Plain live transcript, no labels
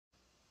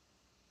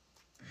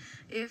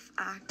If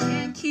I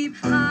can't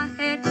keep my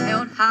head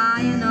held high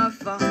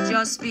enough, I'll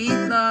just speak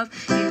love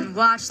and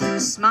watch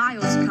the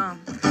smiles come,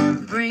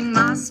 bring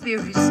my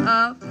spirits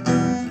up.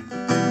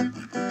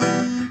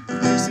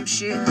 There's some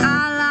shit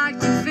I like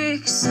to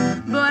fix,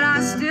 but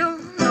I still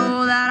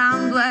know that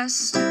I'm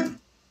blessed.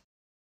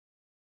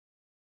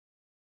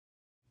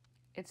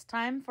 It's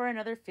time for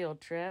another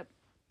field trip.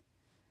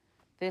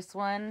 This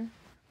one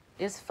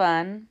is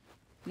fun,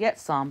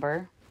 yet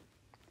somber.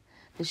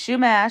 The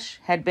chumash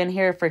had been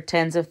here for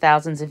tens of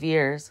thousands of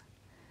years.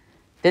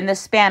 Then the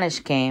Spanish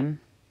came,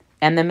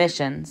 and the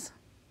missions.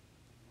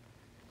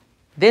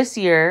 This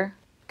year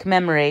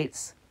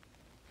commemorates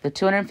the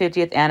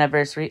 250th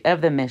anniversary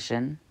of the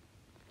mission.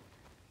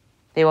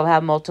 They will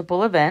have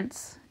multiple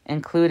events,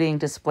 including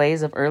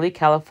displays of early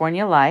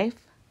California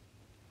life.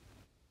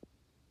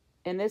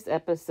 In this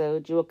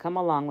episode, you will come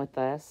along with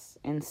us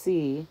and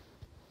see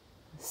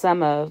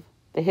some of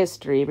the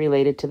history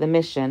related to the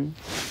mission.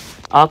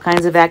 All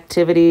kinds of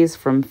activities,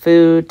 from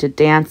food to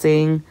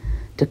dancing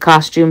to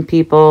costume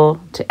people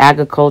to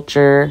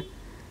agriculture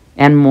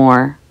and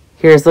more.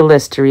 Here's the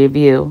list to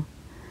review.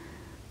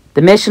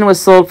 The mission was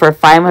sold for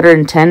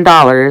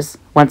 $510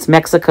 once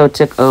Mexico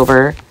took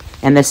over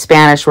and the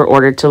Spanish were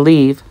ordered to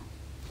leave.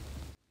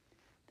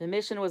 The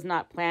mission was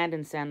not planned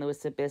in San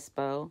Luis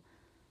Obispo,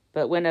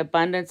 but when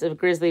abundance of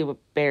grizzly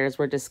bears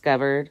were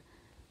discovered,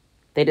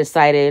 they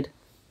decided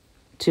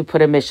to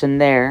put a mission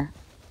there.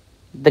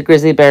 The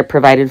grizzly bear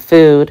provided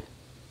food,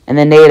 and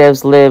the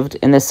natives lived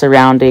in the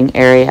surrounding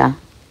area.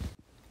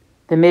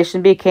 The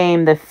mission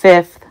became the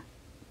fifth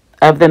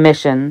of the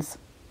missions.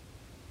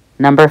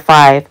 Number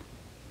 5.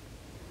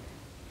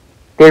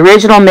 The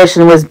original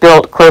mission was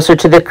built closer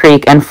to the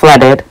creek and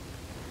flooded.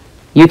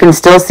 You can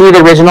still see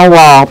the original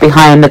wall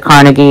behind the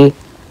Carnegie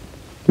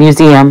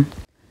Museum.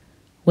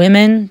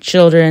 Women,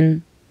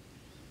 children,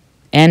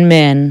 and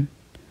men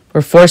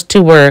were forced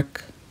to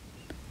work.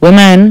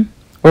 Women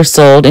were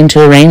sold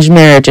into arranged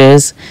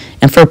marriages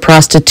and for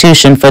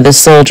prostitution for the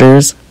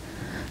soldiers.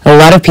 A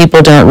lot of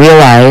people don't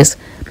realize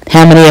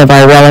how many of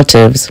our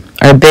relatives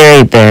are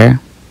buried there.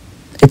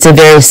 It's a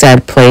very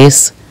sad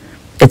place.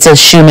 It's a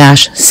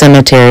Chumash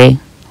cemetery,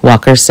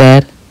 Walker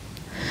said.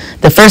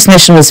 The first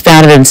mission was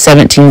founded in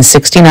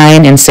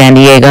 1769 in San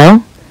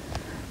Diego.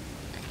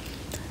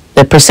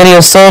 The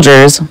Presidio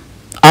soldiers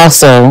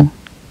also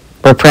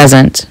were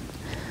present.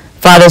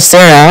 Father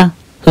Serra,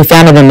 who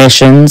founded the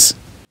missions,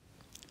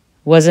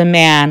 was a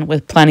man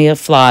with plenty of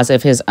flaws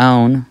of his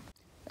own.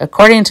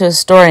 According to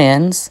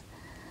historians,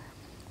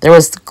 there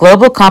was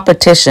global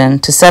competition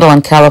to settle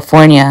in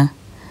California.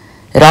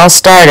 It all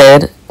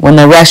started when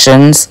the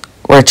Russians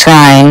were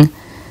trying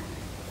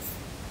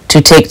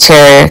to take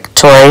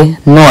territory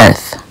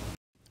north.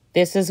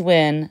 This is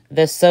when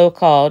the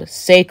so-called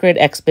Sacred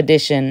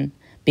Expedition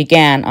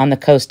began on the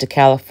coast of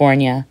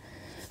California.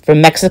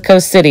 From Mexico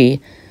City,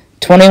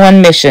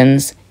 21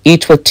 missions,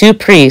 each with 2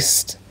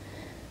 priests,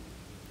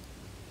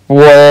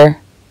 were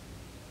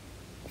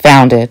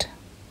founded.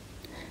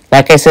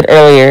 Like I said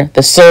earlier,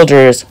 the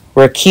soldiers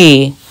were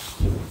key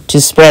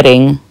to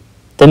spreading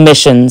the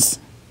missions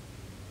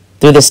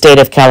through the state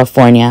of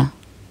California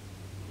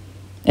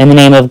in the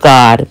name of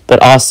God,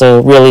 but also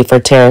really for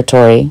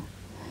territory,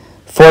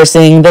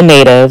 forcing the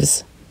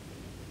natives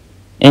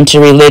into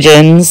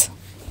religions,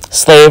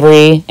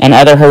 slavery, and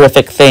other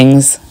horrific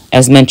things,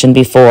 as mentioned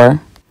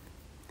before.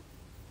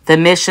 The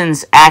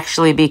missions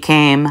actually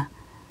became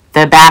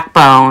the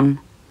backbone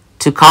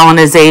to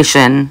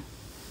colonization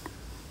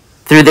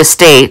through the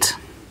state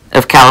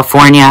of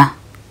California.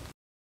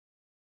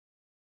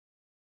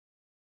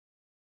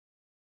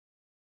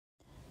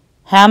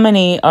 How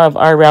many of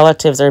our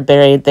relatives are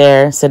buried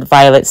there, said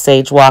Violet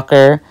Sage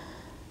Walker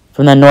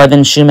from the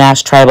Northern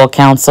Chumash Tribal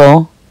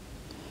Council.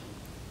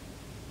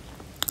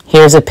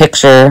 Here's a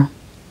picture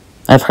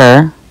of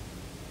her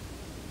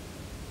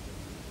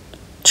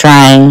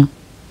trying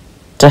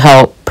to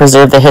help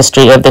preserve the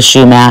history of the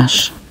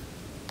Chumash.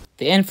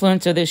 The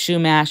influence of the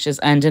Chumash is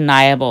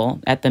undeniable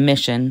at the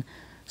mission,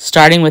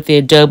 starting with the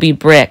adobe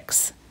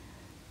bricks,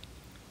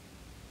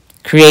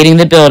 creating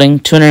the building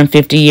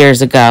 250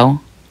 years ago.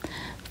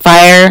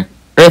 Fire,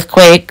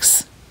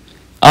 earthquakes,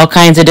 all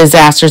kinds of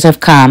disasters have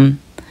come,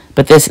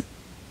 but this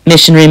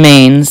mission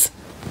remains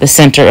the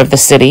center of the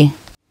city.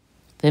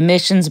 The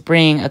missions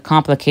bring a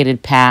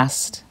complicated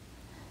past,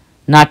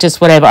 not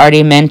just what I've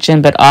already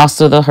mentioned, but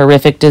also the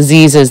horrific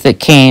diseases that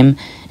came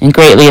and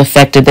greatly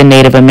affected the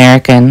Native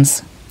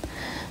Americans.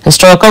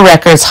 Historical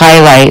records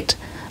highlight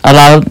a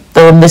lot of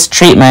the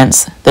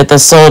mistreatments that the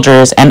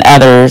soldiers and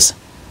others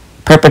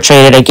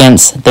perpetrated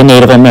against the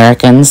Native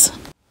Americans.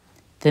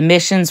 The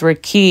missions were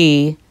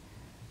key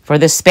for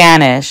the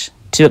Spanish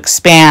to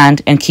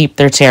expand and keep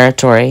their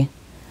territory.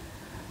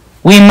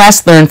 We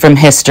must learn from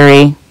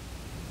history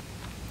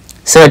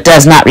so it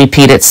does not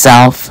repeat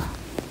itself.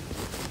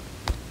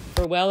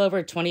 For well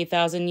over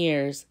 20,000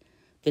 years,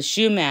 the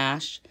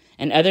Chumash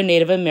and other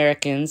Native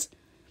Americans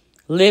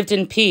lived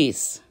in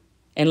peace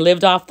and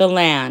lived off the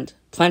land,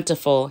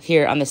 plentiful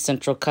here on the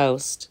Central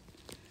Coast.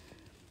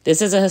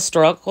 This is a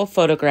historical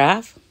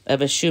photograph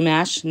of a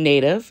Chumash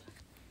native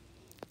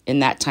in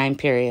that time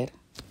period.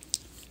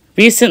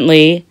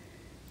 Recently,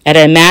 at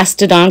a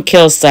mastodon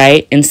kill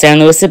site in San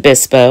Luis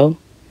Obispo,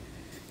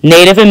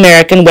 Native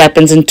American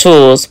weapons and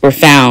tools were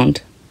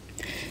found.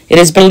 It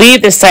is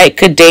believed the site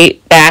could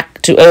date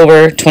back to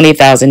over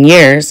 20,000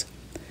 years.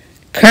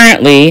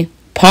 Currently,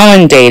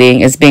 pollen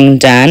dating is being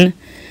done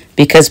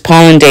because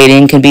pollen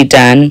dating can be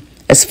done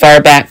as far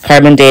back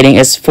carbon dating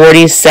as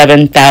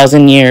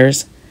 47,000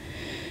 years.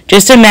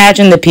 Just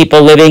imagine the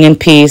people living in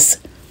peace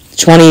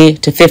 20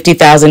 to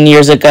 50,000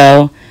 years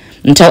ago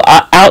until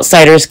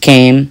outsiders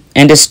came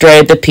and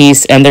destroyed the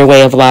peace and their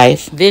way of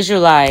life.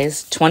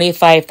 Visualize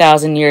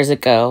 25,000 years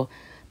ago,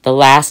 the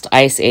last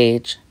ice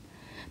age.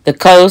 The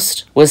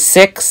coast was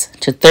 6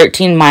 to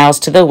 13 miles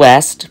to the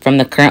west from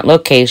the current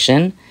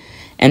location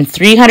and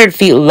 300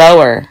 feet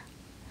lower.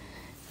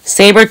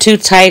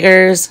 Saber-toothed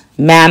tigers,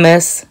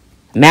 mammoths,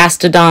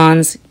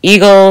 mastodons,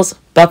 eagles,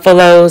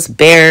 buffaloes,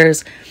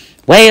 bears,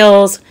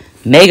 whales,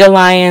 mega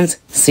lions,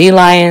 sea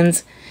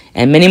lions,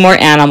 and many more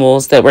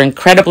animals that were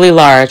incredibly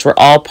large were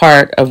all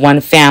part of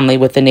one family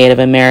with the Native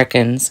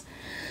Americans.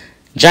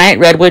 Giant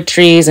redwood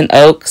trees and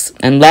oaks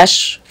and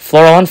lush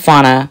floral and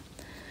fauna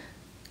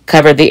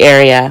covered the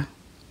area.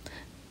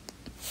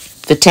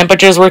 The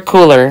temperatures were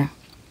cooler,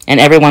 and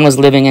everyone was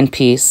living in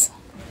peace.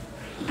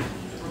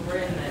 We're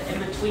in the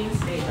in-between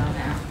stage on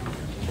that.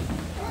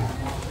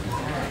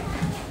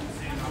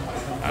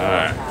 All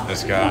right,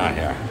 let's go on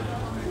here.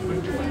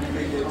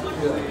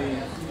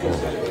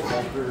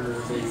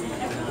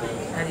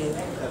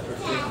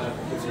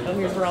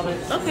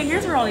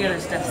 Here's where all the other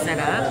stuff's set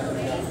up.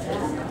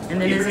 And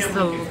then this is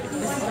not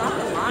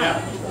the lot.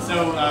 Yeah,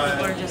 so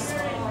or just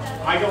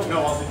I don't know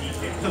all the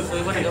details.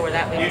 we want to go where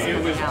that way.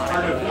 It was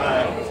part of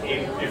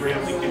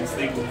Abraham Lincoln's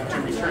thing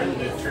to return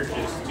the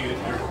churches to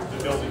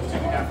the buildings to the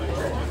Catholic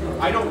Church.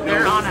 I don't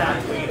know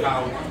exactly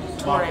how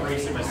Bob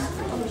Rasimus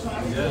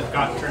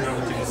got turned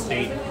over to the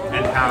state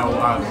and how.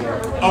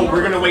 Oh,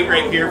 we're gonna wait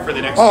right here for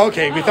the next. Oh,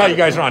 okay. We thought you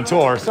guys were on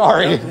tour.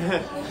 Sorry.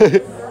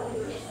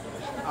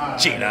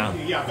 Gina.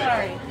 Yeah,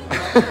 Sorry.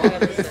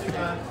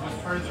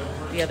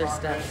 The other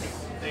stuff.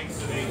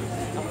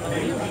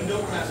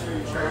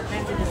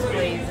 Fancy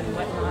displays and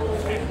whatnot.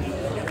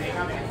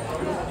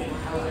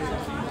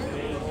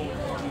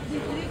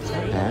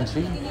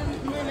 Fancy?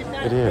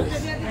 It is.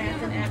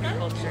 Plants and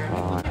agriculture.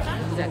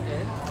 Is that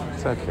good?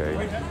 It's okay.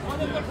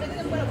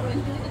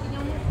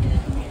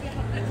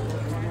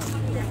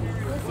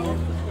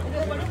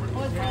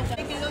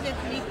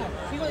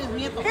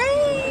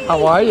 Hey!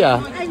 How are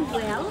ya? I'm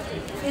well.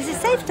 Is it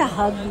safe to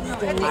hug these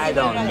days? I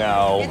don't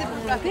know.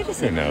 Good to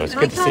see Who knows?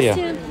 My Good to see you.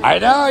 costume, I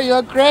know, you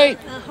look great.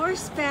 a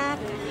horseback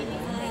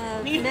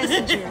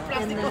messenger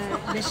in the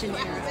mission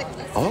era.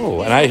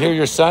 Oh, and I hear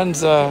your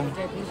son's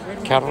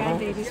cattleman.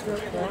 Babies real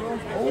quick.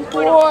 Oh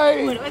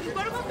boy!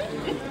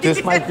 This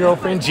is my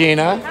girlfriend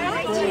Gina.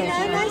 Hi,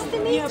 Gina. Nice to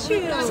meet you.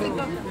 Very nice to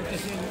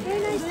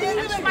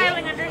meet you.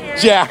 Smiling under here.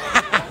 Yeah.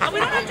 Oh, we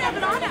don't have to have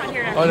it on out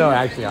here. Oh no,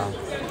 actually,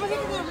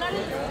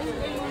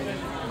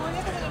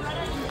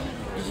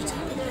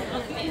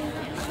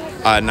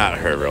 not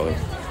her really.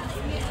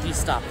 You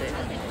stopped it.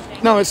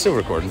 No, it's still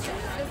recording.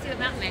 Let's see what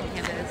mountain man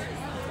camp is.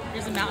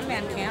 Here's a mountain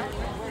man camp.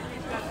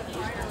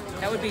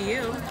 That would be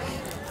you. You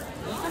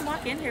can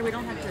walk in here. We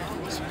don't have to.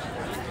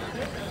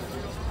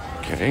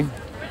 Okay.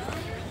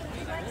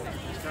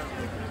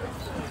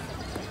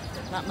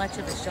 Not much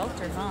of a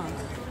shelter, huh?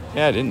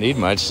 Yeah, I didn't need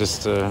much.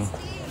 Just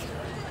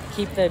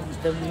Keep the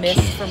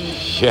mist from.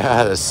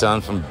 yeah, the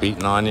sun from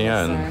beating on you,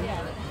 and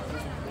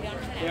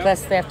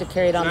Plus, they have to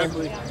carry it on their.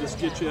 Just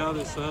get you out of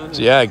the sun.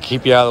 yeah,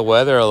 keep you out of the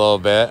weather a little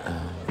bit.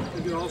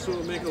 You can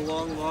also make a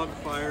long log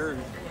fire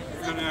and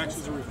kind of acts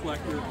as a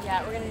reflector.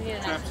 Yeah, we're gonna need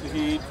an. Traps the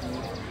heat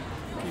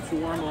and keeps you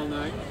warm all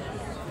night.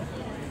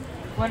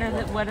 What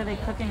are they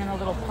cooking in a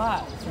little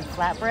pot? Some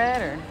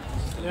flatbread or?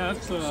 Yeah,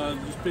 it's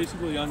just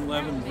basically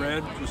unleavened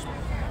bread, just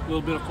a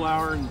little bit of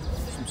flour and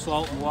some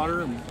salt and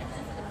water, and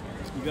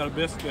you got a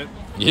biscuit.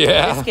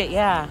 Yeah. Biscuit,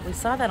 yeah. We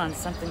saw that on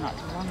something not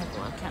too long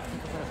ago. I can't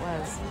think of what it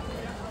was.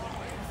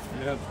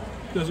 Yeah, it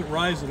doesn't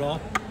rise at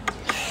all.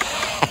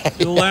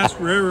 It'll last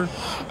forever.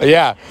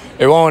 Yeah,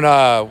 it won't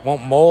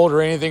mold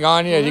or anything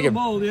on you. You can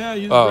mold, yeah.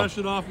 You just brush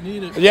it off and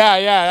eat it.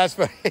 Yeah, that's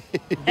funny.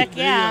 Heck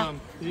yeah.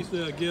 They used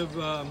to give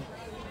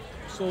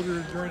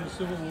soldiers during the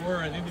Civil War,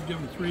 I think they give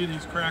them 3 of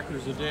these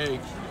crackers a day.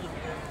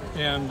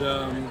 And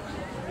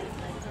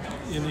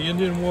in the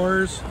Indian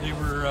Wars, they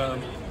were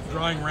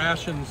drawing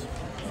rations,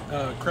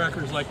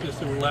 crackers like this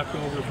that were left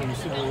over from the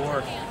Civil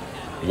War.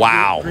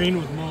 Wow. Green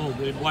with mold.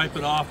 They'd wipe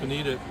it off and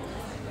eat it.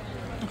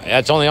 Yeah,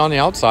 it's only on the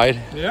outside.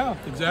 Yeah,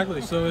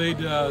 exactly. So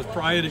they'd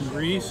fry it in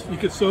grease. You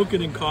could soak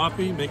it in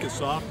coffee, make it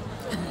soft.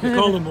 They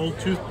called them old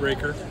tooth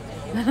breaker.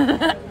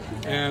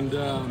 And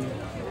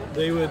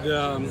they would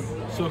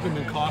soak them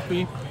in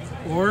coffee,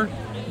 or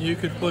you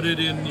could put it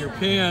in your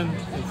pan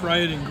and fry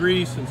it in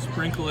grease and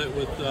sprinkle it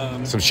with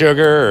some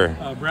sugar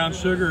or brown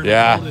sugar and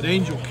Yeah. call it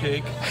angel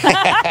cake.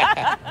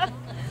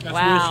 That's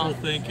Wow.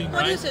 wishful thinking,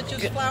 What right? is it,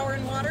 just flour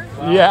and water?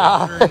 Flour, Yeah.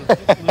 water,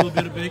 and a little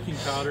bit of baking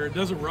powder. It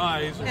doesn't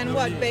rise. There's And no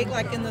what, need. bake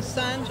like in the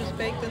sun, just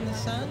baked in the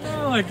sun?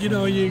 Oh, like, you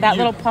know, That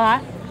little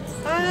pot?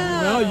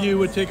 Well, you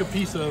would take a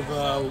piece of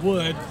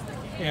wood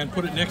and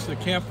put it next to the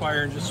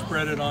campfire and just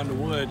spread it on the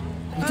wood.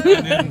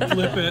 And then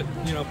flip it,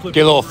 you know, flip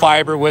Get it a little over.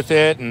 fiber with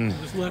it, and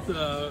Just let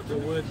the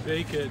wood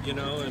bake it, you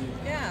know, and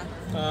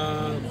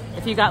Yeah.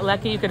 If you got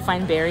lucky, you could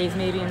find berries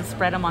maybe and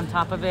spread them on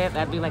top of it.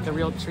 That'd be like a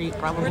real treat,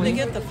 Where'd they probably.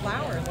 get the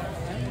flour?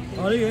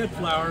 oh, they had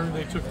flour.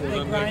 They took with They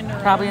them. grind their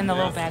Probably in the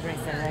little bag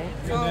right there,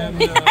 right? And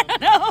then,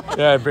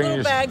 yeah, bring little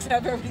your. bags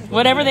have everything.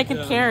 Whatever they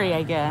could carry,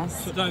 I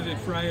guess. sometimes they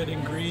fry it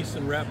in grease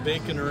and wrap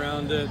bacon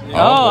around it. You Oh,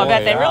 know. I boy,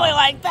 bet they yeah. really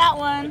like that They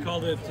one.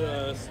 called it,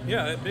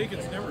 yeah,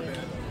 bacon's never bad.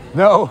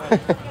 No.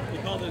 They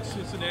called it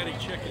Cincinnati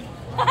chicken.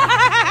 You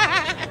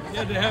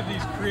had to have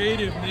these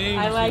creative names.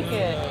 I like you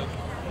know,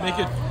 it. Make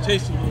it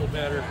taste a little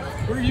better.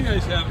 What are you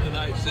guys having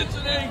tonight?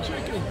 Cincinnati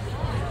chicken.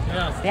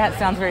 Yeah. Yeah, it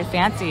sounds very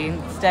fancy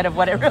instead of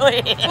what it really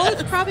is. Well,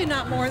 it's probably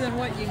not more than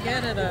what you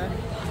get at a...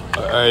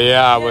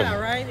 Yeah. Yeah,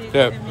 right?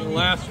 Yeah. I It'll mean,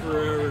 last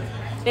forever.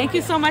 Thank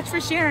you so much for I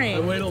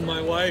sharing. wait till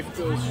my wife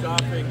goes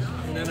shopping,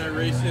 and then I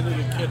race into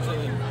the kitchen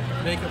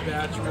and make a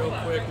batch real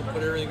quick and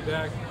put everything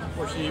back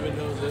before she even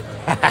knows it.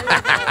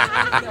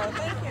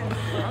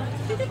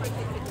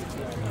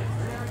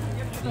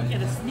 Don't get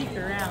to sneak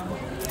around.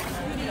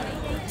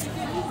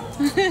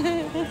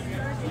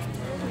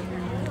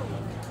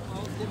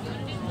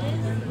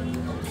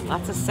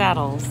 Lots of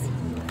saddles.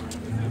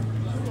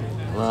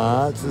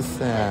 Lots of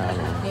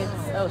sound.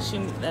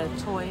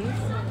 It's toys.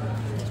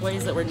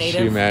 Toys that were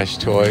native. Chumash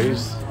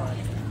toys.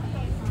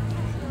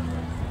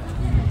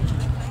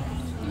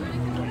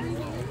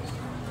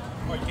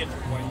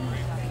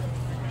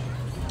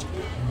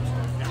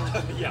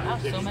 Wow,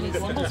 so many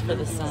symbols for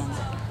the sun.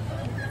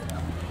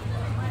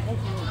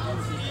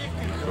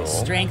 Cool.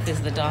 Strength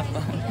is the dog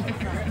bone.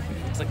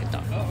 It's like a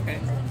dog bone. Okay.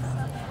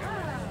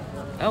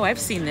 Oh, I've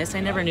seen this. I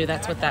never knew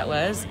that's what that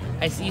was.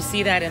 You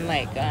see that in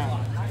like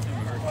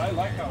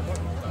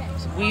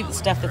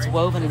stuff that's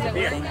woven and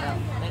everything.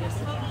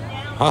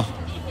 Huh.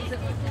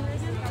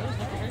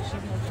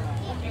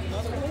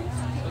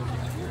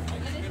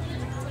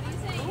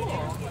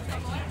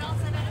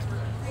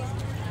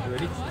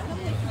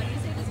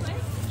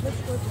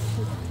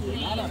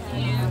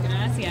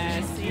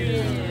 Gracias.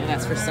 And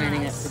that's for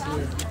signing up for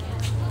beer.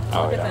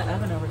 Oh, Look at yeah. that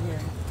oven over here.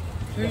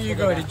 Here you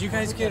go. Did you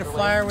guys get a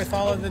flyer with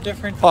all of the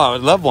different? Oh, I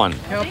would love one.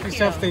 Help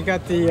yourself. They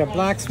got the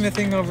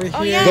blacksmithing over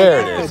here. yeah. There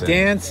it is. The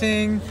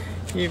dancing.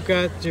 You've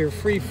got your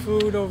free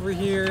food over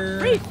here.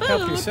 Free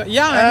Help food? yourself.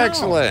 Yeah, I know.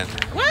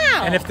 Excellent.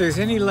 Wow. And if there's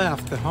any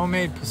left, the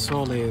homemade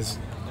pozole is.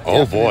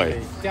 Oh,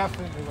 boy.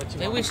 Definitely what you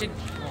Maybe want. we should.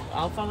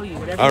 I'll follow you.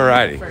 Whatever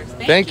Alrighty. you do first.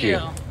 Thank you.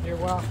 You're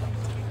welcome.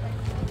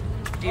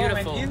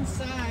 Beautiful. Oh, and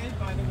inside,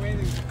 by the way,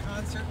 there's a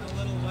concert and a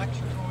little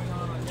lecture going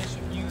on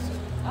Mission music.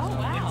 Oh,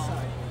 wow.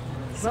 Inside.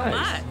 So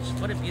Nice.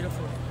 much. What a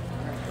beautiful.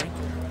 Thank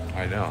you.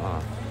 I know, huh?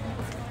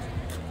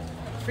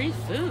 Free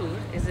food?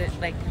 Is it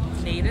like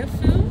native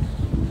food?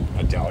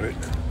 I doubt it.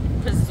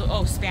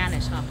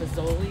 Spanish, huh?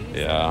 Pozole?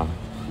 Yeah.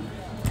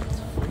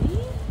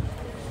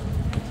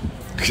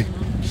 Free?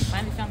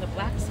 Finally found the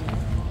blacksmith.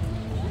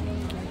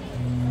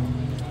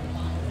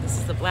 This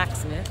is the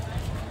blacksmith.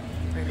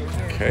 Right over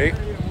here. Okay.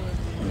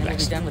 And then we'll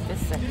be done with this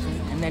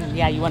section. And then,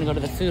 yeah, you want to go to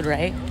the food,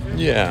 right?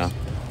 Yeah.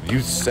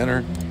 Youth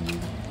center.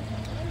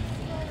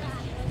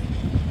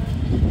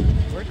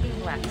 Working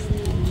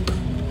blacksmith.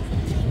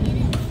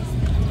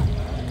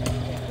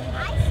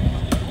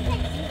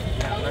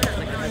 Look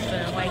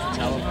at the white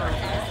towel.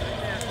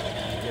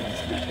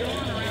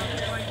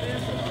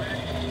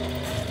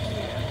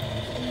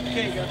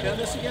 Okay, you got done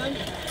this again?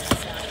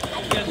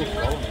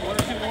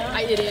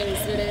 It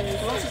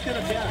is. What else is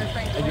gonna be?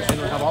 And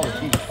you have all the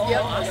teeth.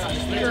 Yep.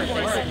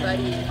 Perfect,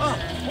 buddy.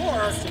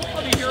 Or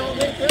I'll be here all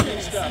day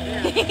filming stuff.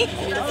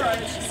 All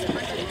right.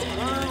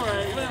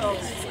 Well,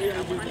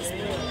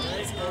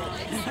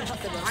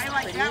 I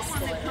like that one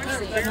that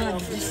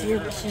puts Did you see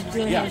what she's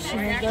doing as she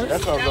made those?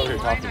 That's what I was over here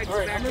talking. all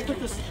right, I'm gonna put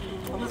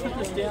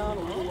this down a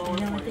little lower.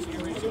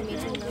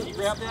 Can you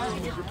grab that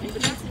and use your pinky?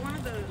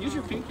 Use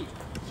your pinky.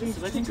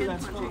 Because I think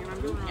that's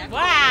fun.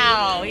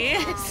 Wow,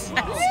 yes,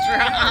 that's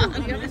strong.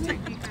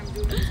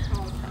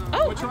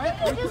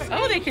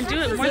 Oh, they can do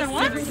it more than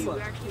once?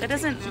 That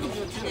doesn't...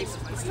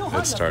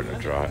 It's starting to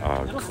dry.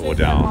 Cool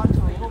down.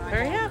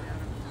 Hurry up.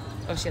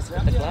 Oh, she has to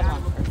put the glove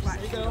on first.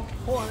 There you go.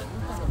 Pour it.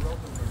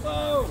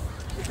 Whoa!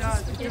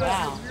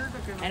 Wow.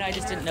 I know, I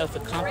just didn't know if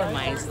it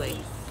compromised, like,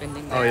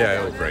 bending Oh, yeah,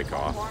 it'll break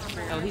off.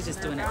 Oh, he's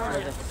just doing it for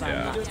the fun.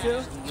 Yeah. Not to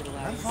actually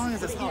utilize. As long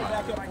as it's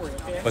hot.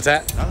 What's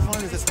that? As long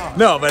as it's hot.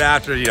 No, but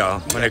after,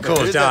 when it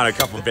cools down a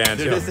couple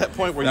bands, There is that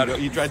point where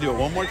you try to do it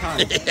one more time.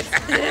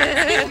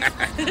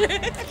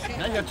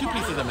 Now you have two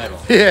pieces of metal.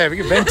 Yeah, we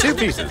can bend two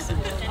pieces.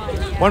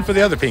 One for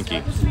the other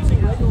pinky.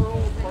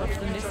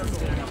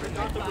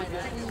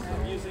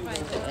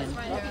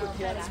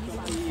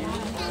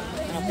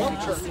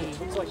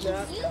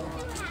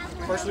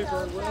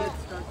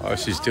 Oh,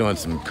 she's doing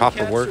some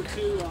copper work.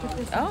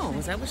 Oh,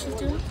 is that what she's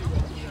doing?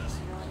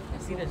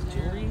 see this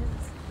jewelry?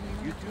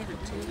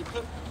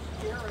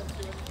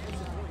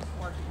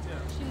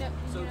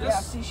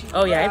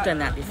 Oh yeah, I've done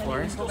that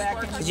before.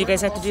 Did you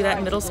guys have to do that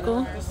in middle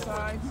school?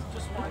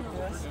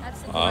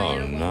 Oh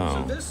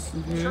no.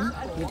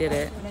 We did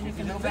it.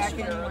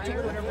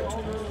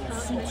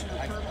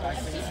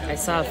 I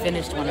saw a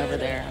finished one over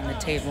there on the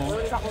table.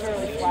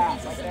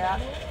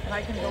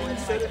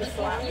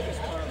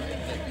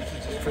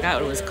 Forgot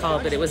what it was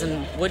called, but it was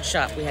in wood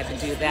shop. We had to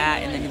do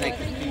that, and then you like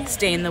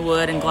stain the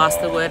wood and gloss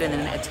the wood, and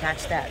then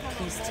attach that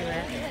piece to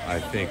it. I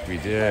think we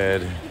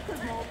did.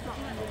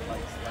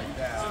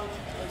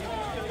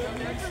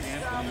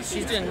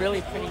 She's doing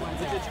really pretty ones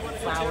with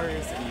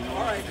flowers.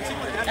 Alright.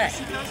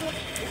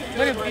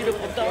 What a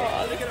beautiful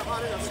dog.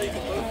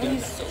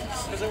 He's so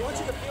cute.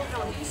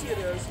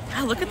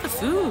 Wow, look at the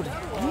food.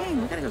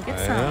 Dang, we gotta go get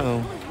some. I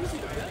know.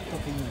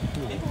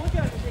 You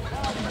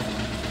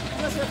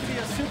must have to be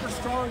a super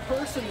strong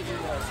person to do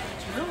this.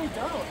 You really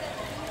don't.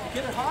 You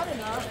get it hot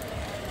enough.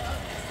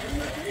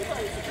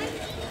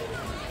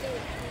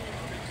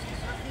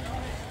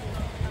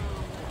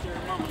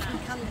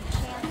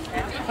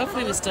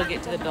 Hopefully we still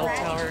get to the bell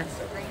tower.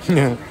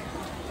 Yeah.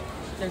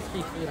 There's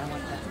free food. I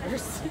want that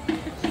first.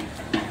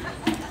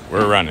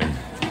 We're running.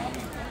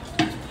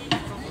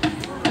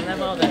 I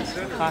love all this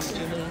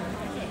costuming.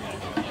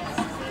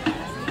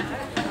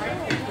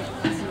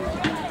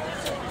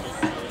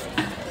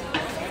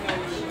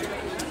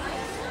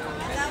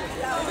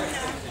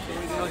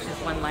 Oh, it's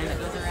just one line that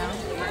goes around?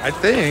 I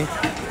think.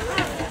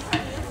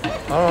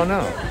 Oh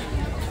no.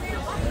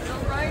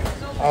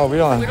 Oh, we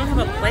don't have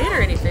a plate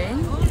or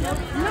anything.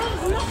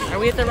 Are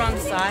we at the wrong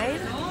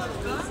side? I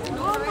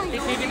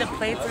think maybe the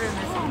plates are in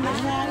this one.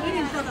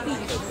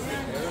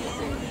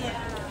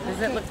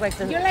 Does it look like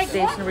the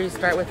station where you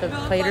start with a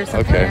plate or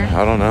something? Okay,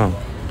 I don't know.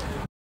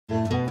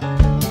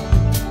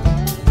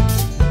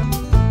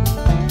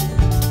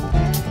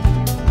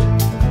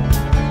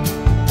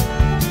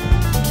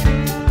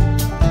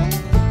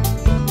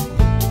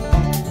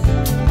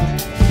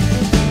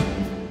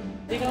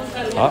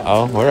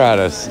 Uh-oh, we're out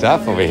of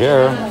stuff over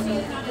here.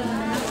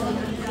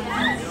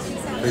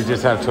 We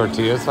just have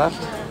tortillas left?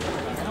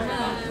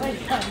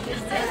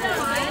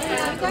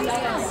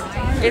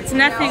 It's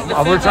nothing.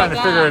 We're trying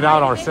to figure it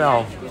out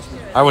ourselves.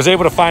 I was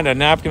able to find a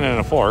napkin and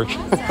a fork.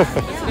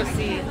 Let's go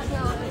see.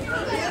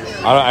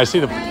 I see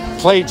the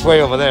plates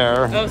way over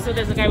there. Oh, so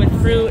there's a guy with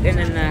fruit and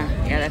then the...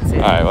 Yeah, that's it.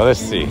 All right, well, let's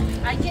see.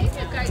 I gave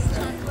you guys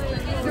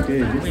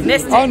chocolate. We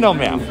missed it. Oh, no,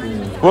 ma'am.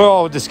 We'll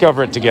all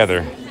discover it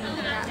together.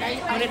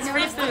 When it's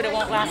free food, it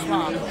won't last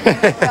long.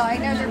 I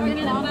never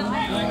been long.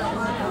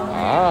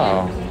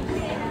 Oh.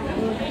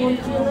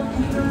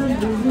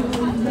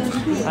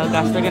 Oh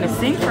gosh, they're gonna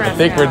sing for us. I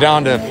think we're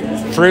down to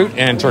fruit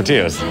and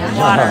tortillas.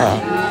 Water.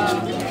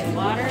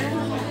 Water.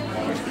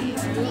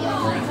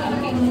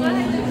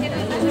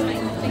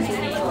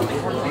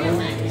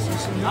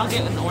 I'll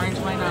get an orange,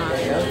 why not?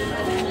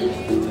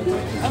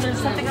 Oh, there's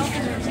something else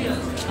in there too.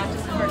 Not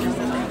just the burger,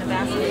 something in the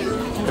basket.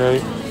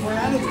 Okay. We're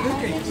out of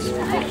cookies.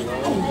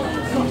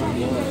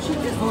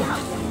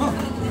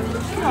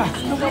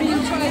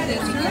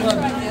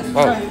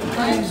 Oh.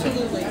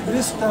 Absolutely.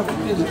 This stuff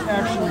is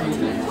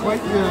actually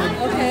quite good.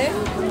 Okay.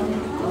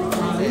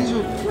 These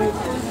are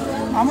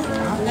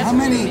how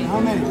many?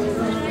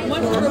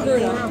 One burger.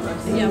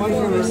 Yeah, One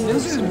four. burger.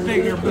 This is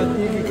bigger, but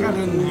you can cut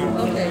it in half.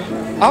 Okay.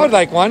 I would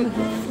like one.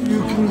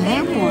 You can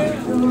have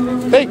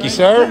one. Thank you,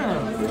 sir.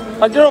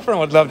 My girlfriend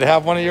would love to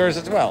have one of yours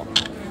as well.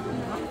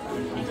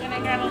 Can I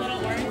grab a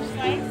little orange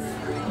slice?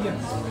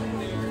 Yes.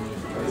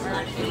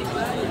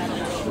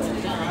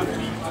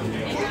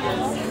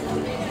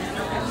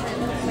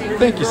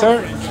 Thank you,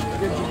 sir.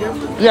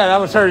 Yeah, that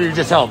was her you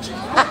just helped. She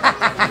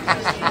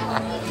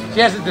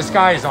has a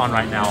disguise on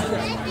right now. I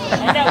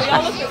know, we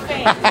all look the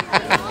same.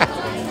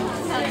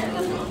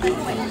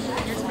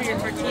 Here's for your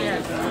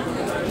tortillas.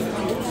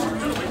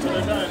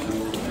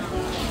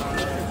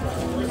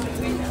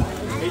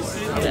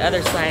 The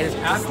other side is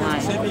the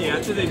slime. Sydney,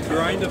 after they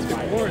grind up the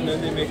corn, then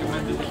they make them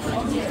into the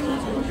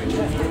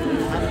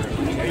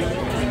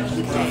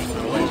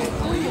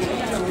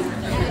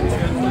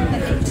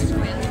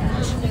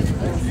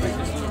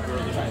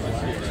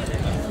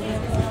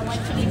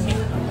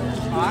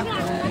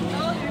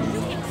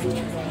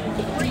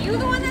Were you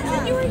the one that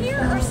said you were here,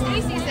 or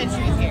Stacy said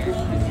she was here?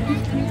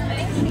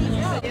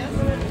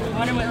 I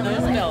wonder what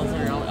those bells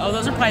are. Oh,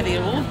 those are probably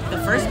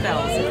the first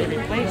bells that they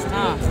replaced,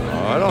 huh?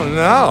 Oh, I don't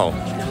know.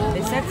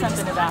 They said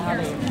something about how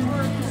they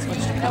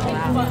switched a couple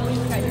out. Oh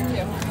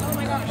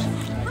my gosh.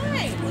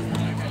 Hi,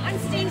 I'm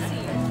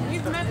Stacy.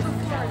 We've met before. Do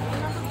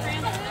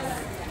you remember Brandon?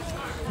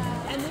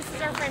 And this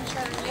is our friend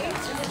Charlie. And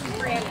this is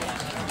Brandon.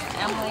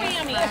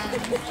 Emily.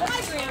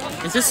 Hi,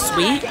 Brandon. Is this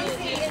sweet?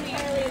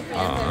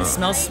 It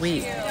smells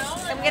sweet.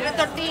 Come get a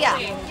tortilla.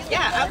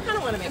 Yeah, I kind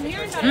of want to make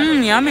it.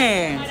 Mmm,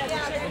 yummy.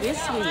 It is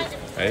sweet.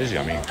 That is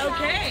yummy.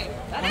 Okay.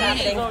 I'm going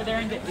to go over there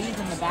and get these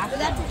in the back.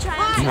 That's a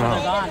try. They're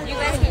gone. You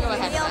guys can go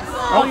ahead.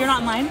 Oh, you're not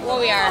in line? Well,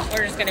 we are.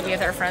 We're just going to be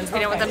with our friends. We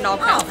don't want them to all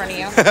come in front of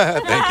you.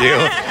 Thank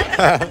you.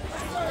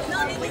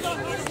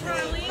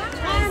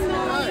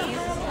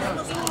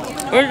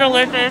 It was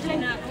delicious.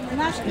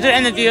 Is it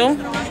in the view?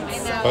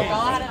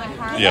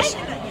 Yes.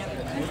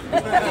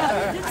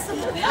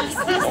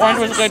 The orange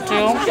was good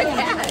too.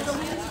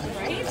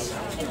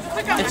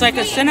 It's like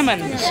a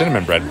cinnamon.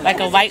 Cinnamon bread. Like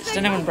a light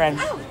cinnamon bread.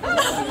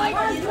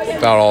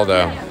 Without all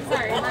the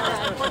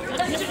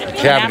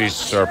cavity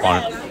syrup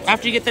on it.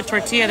 After you get the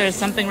tortilla, there's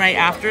something right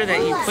after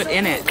that you put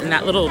in it. And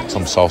that little...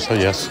 Some salsa,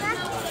 yes.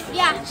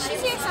 Yeah,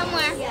 she's here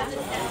somewhere.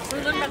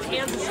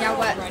 Yeah,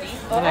 what?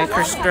 I like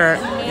her skirt.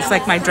 It's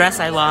like my dress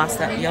I lost,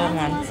 that yellow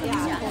one.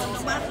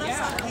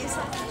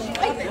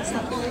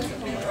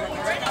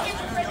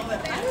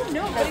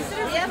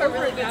 We have a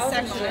really good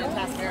section in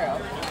Pasquero.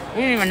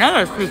 We didn't even know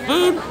there was free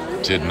food.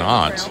 Did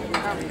not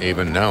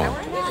even know.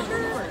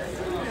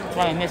 That's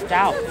why I missed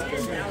out.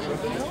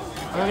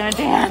 We're gonna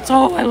dance.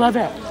 Oh, I love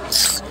it.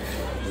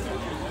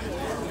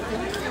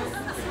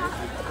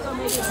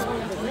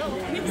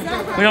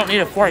 We don't need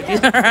a fork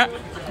either.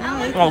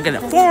 We'll get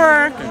a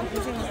fork.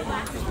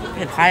 We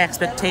had high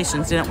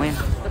expectations, didn't we?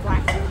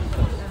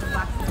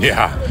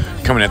 Yeah,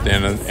 coming at the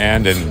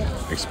end and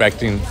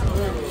expecting.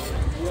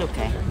 It's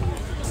okay.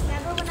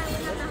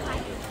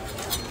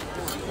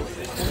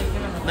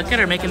 Look at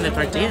her making the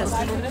tortillas.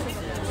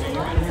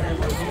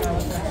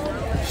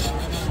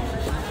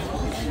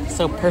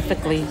 So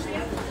perfectly.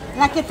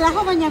 La que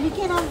trajo doña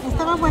Vicky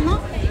estaba buena.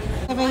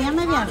 Se veía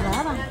media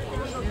rara.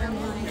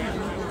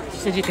 She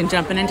said you can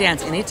jump in and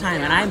dance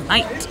anytime, and I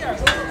might.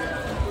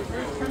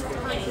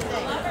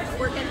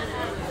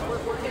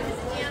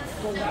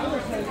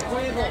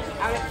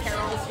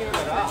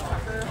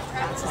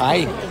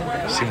 Hi,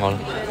 Simon.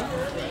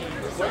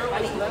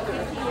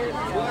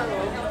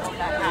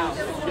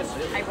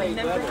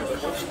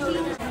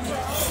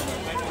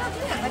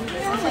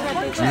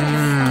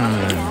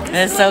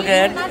 It's so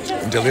good.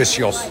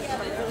 Delicious.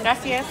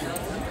 Gracias.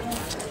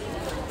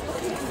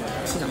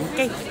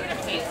 Okay.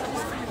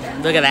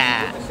 Look at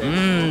that.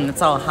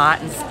 It's all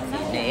hot and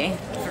steamy.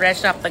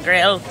 Fresh off the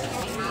grill.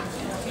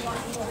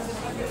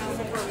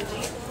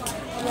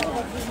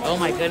 Oh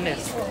my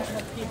goodness.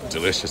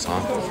 Delicious,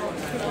 huh?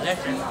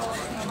 Delicious.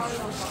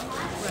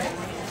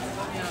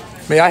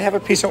 May I have a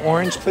piece of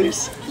orange,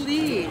 please?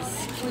 Please.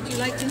 Would you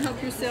like to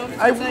help yourself?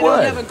 I Because would.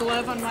 I don't have a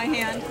glove on my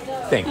hand.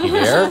 Thank you,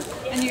 dear.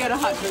 And you got a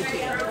hot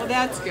tortilla. Well,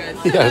 that's good.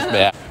 Yes,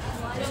 ma'am.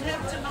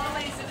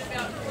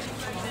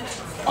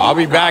 I'll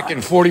be back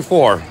in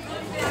 44.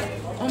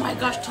 Oh my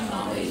gosh,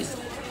 tamales.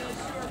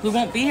 We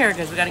won't be here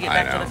because we got to get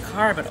back to the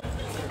car, but...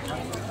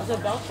 Is the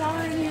bell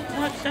tower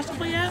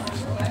accessible yet?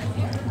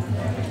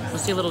 We'll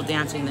see a little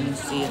dancing, then we'll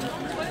see it.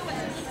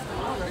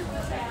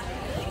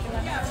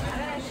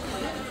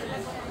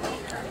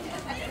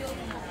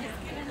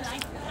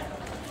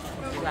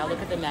 Wow,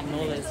 look at the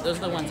magnolias. Those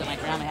are the ones that my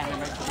grandma had in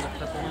her, the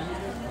purple ones.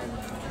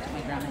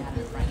 My grandma had in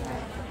her front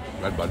yard.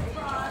 Red bud.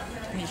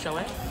 Can you show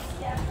it?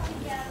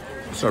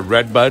 It's a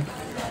red bud.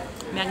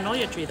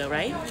 Magnolia tree, though,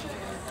 right?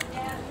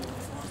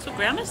 That's what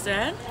Grandma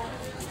said.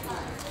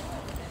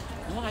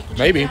 Oh, I can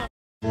Maybe. I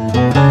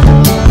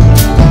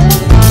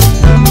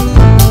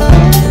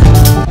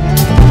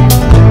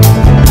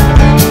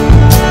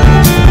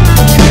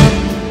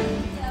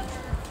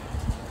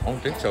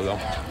don't think so, though.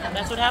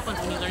 That's what happens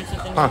when you learn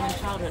something Huh. from your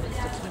childhood. It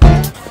sticks with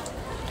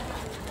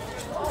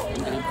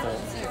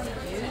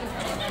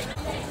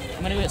you.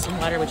 I'm gonna get some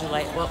water. Would you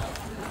like? Well,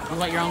 you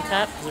want your own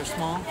cup? Because they're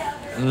small.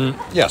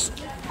 Yes.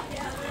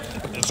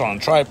 Put this on a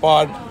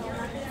tripod.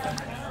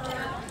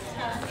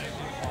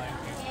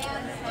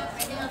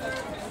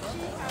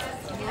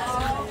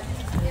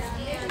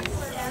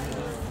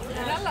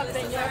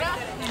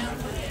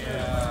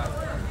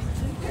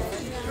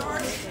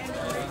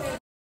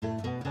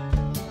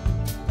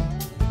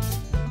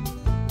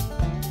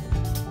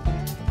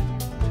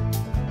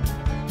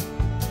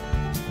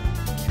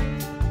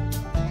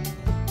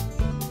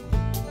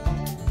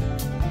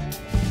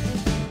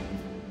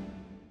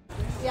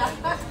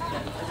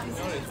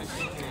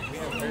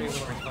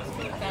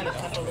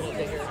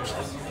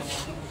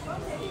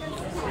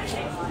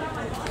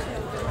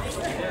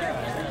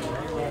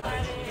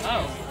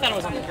 Oh, I thought it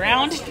was on the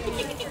ground.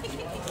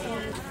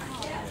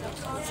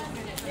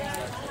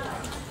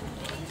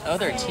 Oh,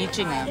 they're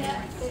teaching them.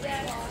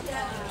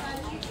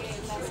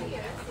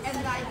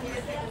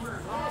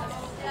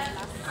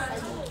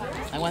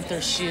 I want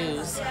their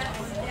shoes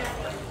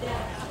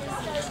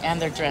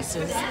and their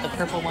dresses, the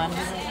purple ones.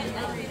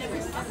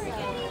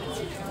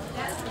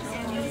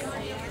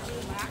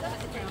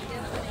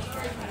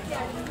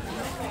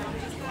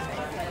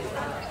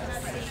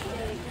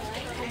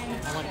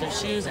 I want their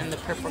shoes and the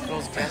purple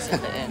girl's dress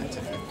at the end.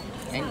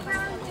 And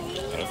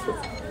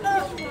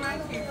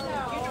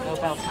no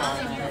bell tower.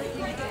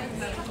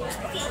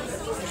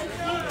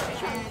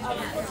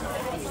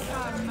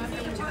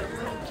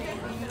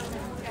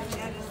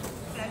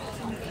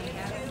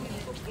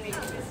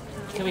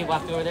 Can we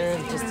walk over there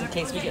just in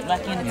case we get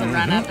lucky and it's a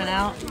run up and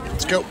out?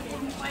 Let's go.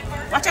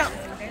 Watch out!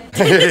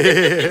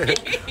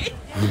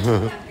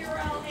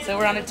 So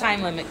we're on a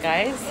time limit,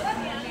 guys.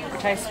 We're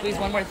trying to squeeze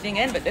one more thing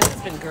in, but this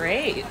has been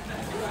great.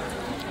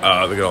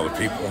 Look at all the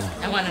people.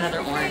 I want another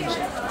orange.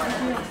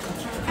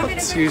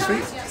 Excuse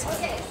me.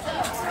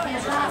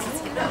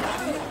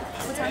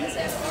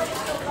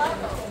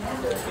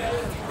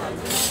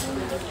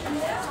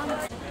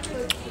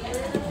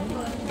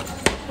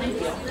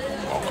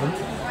 Welcome.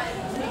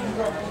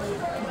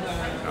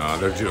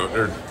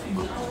 They're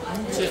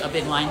a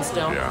big line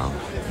still. Yeah.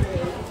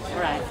 All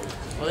right.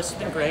 Well, this has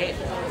been great.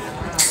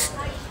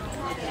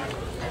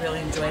 I really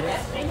enjoyed it.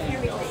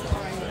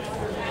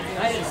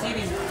 I didn't see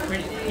these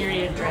pretty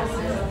period dresses.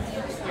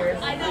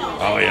 I know.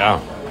 Oh yeah.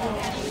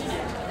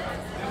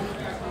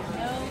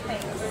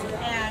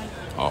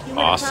 Oh,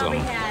 awesome.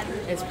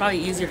 It's probably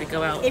easier to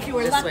go out If you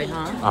were this lucky. way,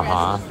 huh?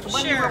 Uh-huh. The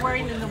one you were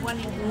wearing and the one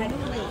you had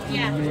clean.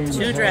 Yeah.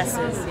 2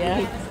 dresses,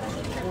 yeah.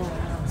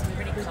 Some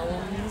pretty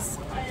colors.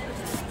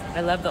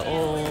 I love the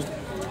old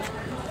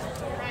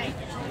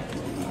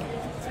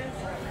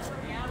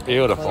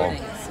Beautiful. clothing.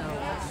 So.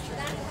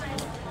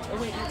 Oh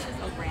wait, this is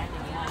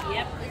branding.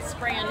 Yep, it's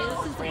branding. This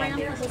is the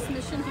brand for this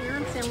mission here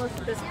in San Luis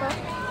Obispo.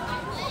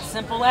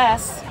 Simple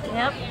S.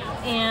 Yep,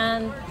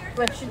 and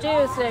what you do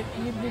is that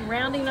you'd be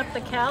rounding up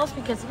the cows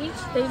because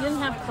they didn't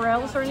have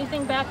corrals or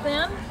anything back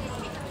then.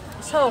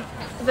 So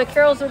the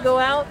cows would go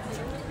out,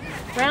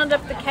 round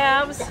up the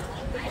calves.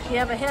 You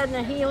have a head and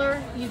a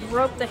healer. You'd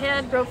rope the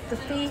head, rope the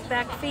feet,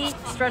 back feet,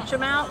 stretch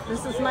them out.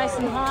 This is nice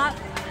and hot.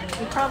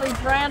 You probably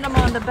brand them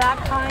on the back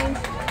hind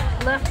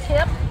left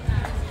hip,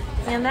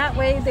 and that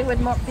way they would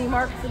be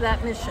marked for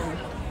that mission.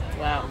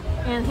 Wow.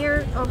 And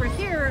here, over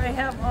here, I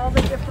have all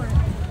the different.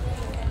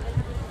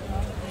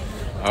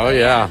 Oh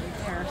yeah.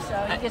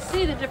 So you can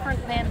see the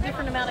different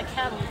amount of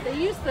cattle. They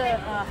use the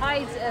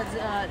hides as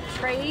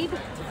trade.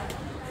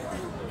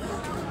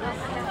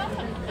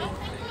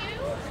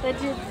 They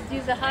do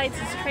the hides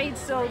as trade,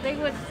 so they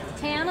would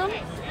tan them,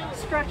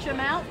 stretch them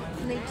out,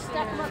 and they'd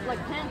stack them up like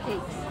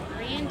pancakes.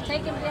 And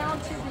take them down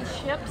to the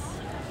ships,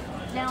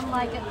 down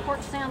like at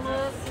Port San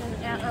Luis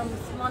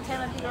and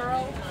Montana de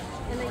Oro,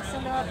 and they'd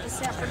send them up to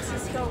San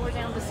Francisco or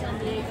down to San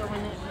Diego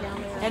and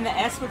down there. And the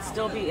S would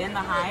still be in the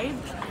hide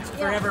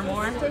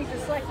forevermore? It stays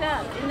just like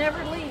that. It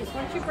never leaves.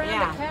 Once you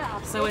brand the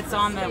calf. So it's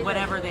on the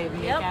whatever they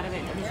make out of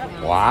it.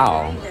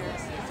 Wow.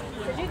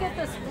 But you get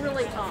this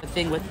really hot. The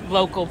thing with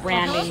local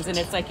brandings, and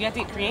it's like you have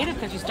to get creative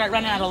because you start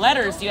running out of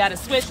letters. You add a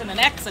switch and an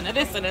X and a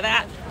this and a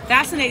that.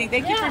 Fascinating.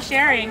 Thank you for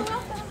sharing.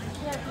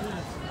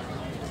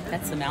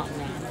 That's the mountain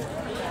man.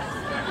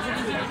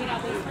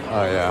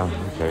 Oh yeah.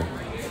 Okay.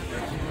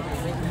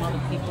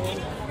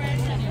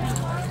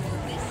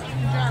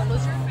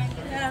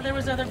 Yeah, there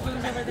was other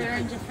booths over there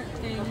and different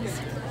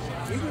things.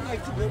 Oh,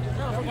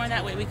 if we're going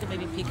that way, we could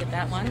maybe peek at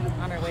that one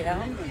on our way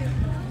out.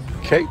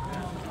 Okay.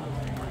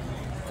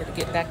 Gotta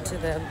get back to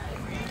the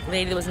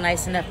lady that was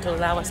nice enough to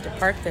allow us to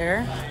park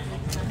there.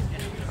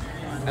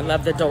 I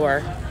love the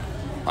door.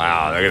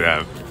 Wow, look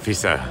at that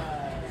piece of.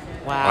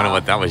 Wow. I wonder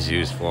what that was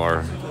used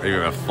for. Maybe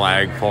a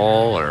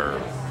flagpole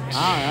or.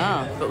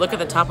 I don't know. But look at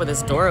the top of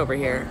this door over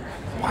here.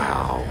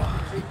 Wow.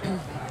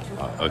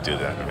 I'll do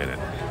that in a minute.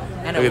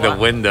 And look at the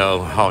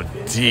window, how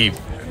deep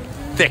and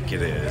thick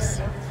it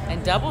is.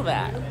 And double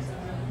that.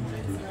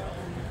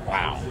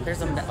 Wow.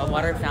 There's a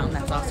water fountain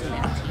that's also an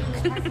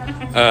antique.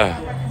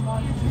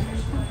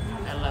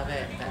 I love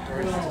it. That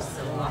door is just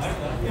so awesome.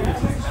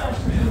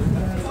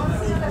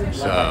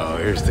 So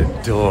here's the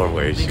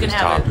doorway she was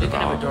talking We can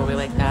have a about. doorway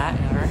like that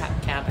in our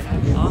cabin.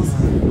 That'd be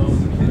awesome.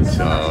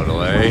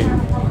 Totally.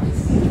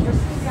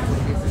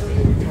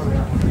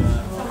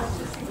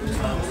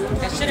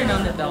 I should have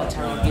known that bell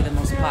tower would be the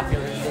most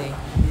popular thing.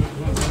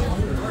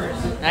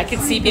 I could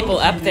see people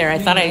up there. I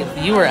thought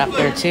you were up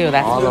there too.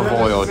 That's Olive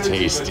oil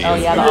tasting. Oh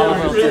yeah, the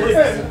olive oil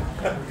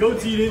tasting.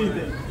 Goats eat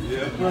anything.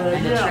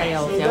 And the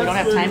trails. Yeah, we don't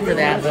have time for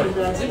that. But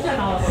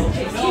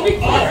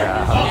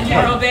and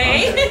Morro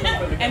Bay.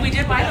 And we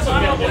did buy the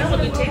bottle of oil that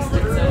we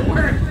tasted, so it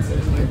worked.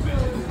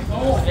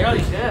 It's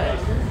really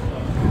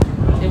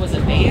good. It was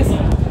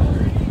amazing.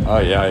 Oh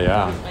yeah,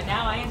 yeah. But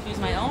now I infuse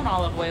my own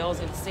olive oils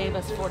and save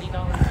us $40.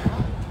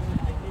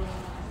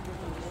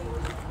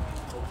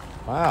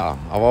 Wow,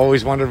 I've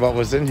always wondered what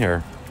was in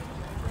here.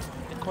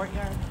 The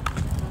courtyard.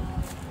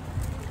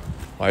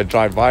 Well, I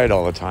drive by it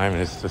all the time,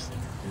 and it's just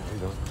you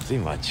don't see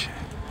much.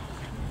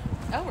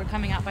 Oh, we're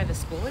coming out by the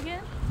school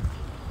again?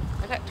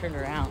 I got turned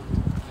around.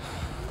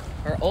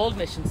 Our old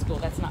mission school.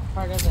 That's not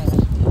part of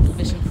the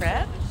mission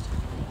prep.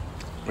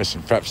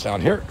 Mission prep's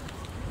down here.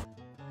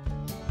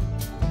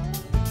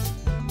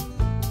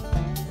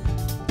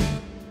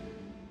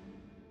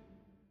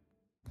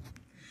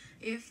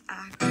 If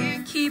I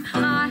can't keep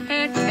my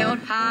head held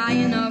high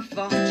enough,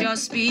 I'll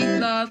just speak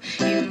love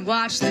and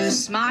watch the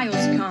smiles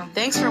come.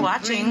 Thanks for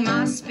watching. Bring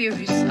my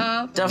spirits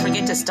up. Don't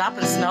forget to stop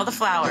and smell the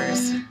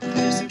flowers.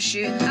 There's some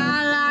shit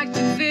I like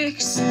to